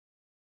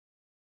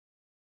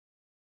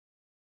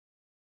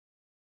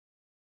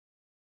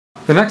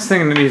The next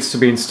thing that needs to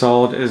be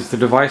installed is the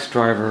device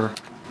driver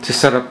to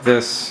set up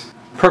this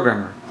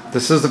programmer.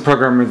 This is the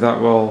programmer that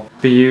will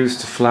be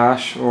used to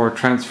flash or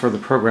transfer the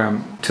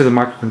program to the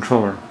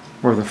microcontroller,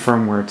 or the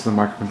firmware to the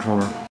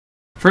microcontroller.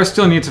 First,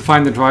 you'll need to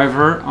find the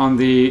driver on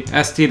the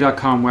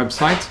sd.com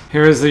website.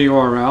 Here is the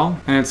URL,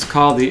 and it's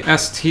called the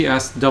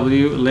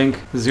STSW Link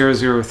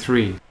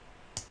 003.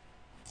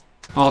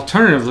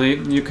 Alternatively,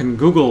 you can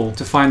Google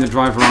to find the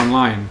driver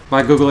online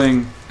by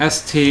Googling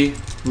ST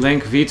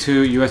Link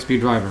V2 USB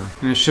driver,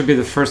 and it should be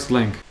the first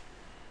link.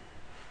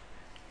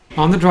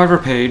 On the driver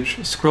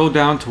page, scroll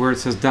down to where it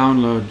says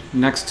download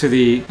next to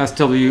the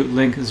SW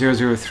Link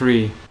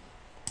 003.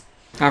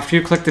 After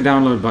you click the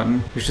download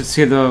button, you should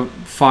see the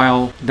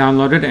file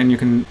downloaded, and you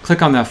can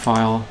click on that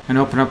file and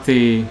open up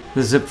the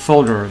zip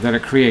folder that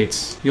it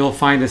creates. You'll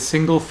find a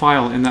single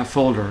file in that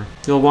folder.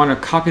 You'll want to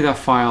copy that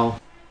file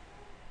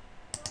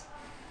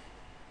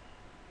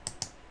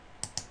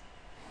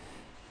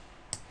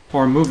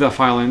or move that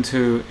file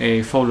into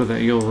a folder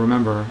that you'll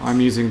remember.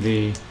 I'm using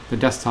the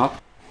desktop.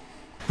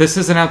 This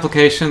is an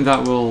application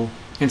that will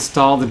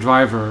install the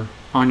driver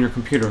on your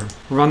computer.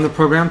 Run the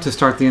program to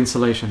start the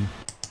installation.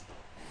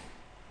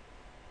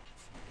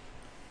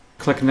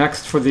 Click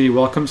Next for the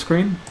welcome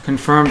screen.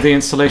 Confirm the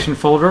installation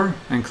folder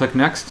and click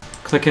Next.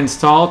 Click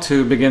Install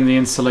to begin the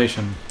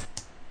installation.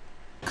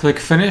 Click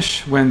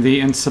Finish when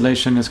the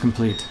installation is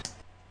complete.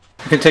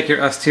 You can take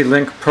your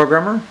ST-Link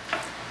programmer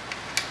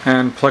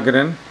and plug it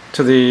in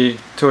to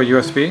a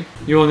USB.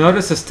 You will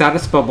notice a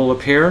status bubble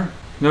appear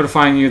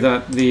notifying you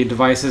that the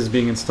device is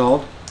being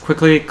installed.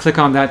 Quickly click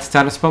on that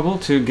status bubble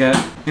to get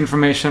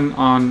information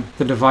on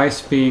the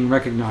device being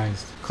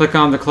recognized. Click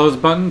on the Close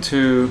button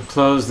to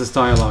close this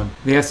dialog.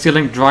 The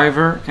ST-Link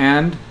driver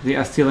and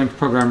the ST-Link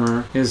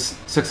programmer is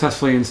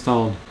successfully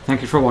installed.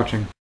 Thank you for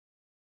watching.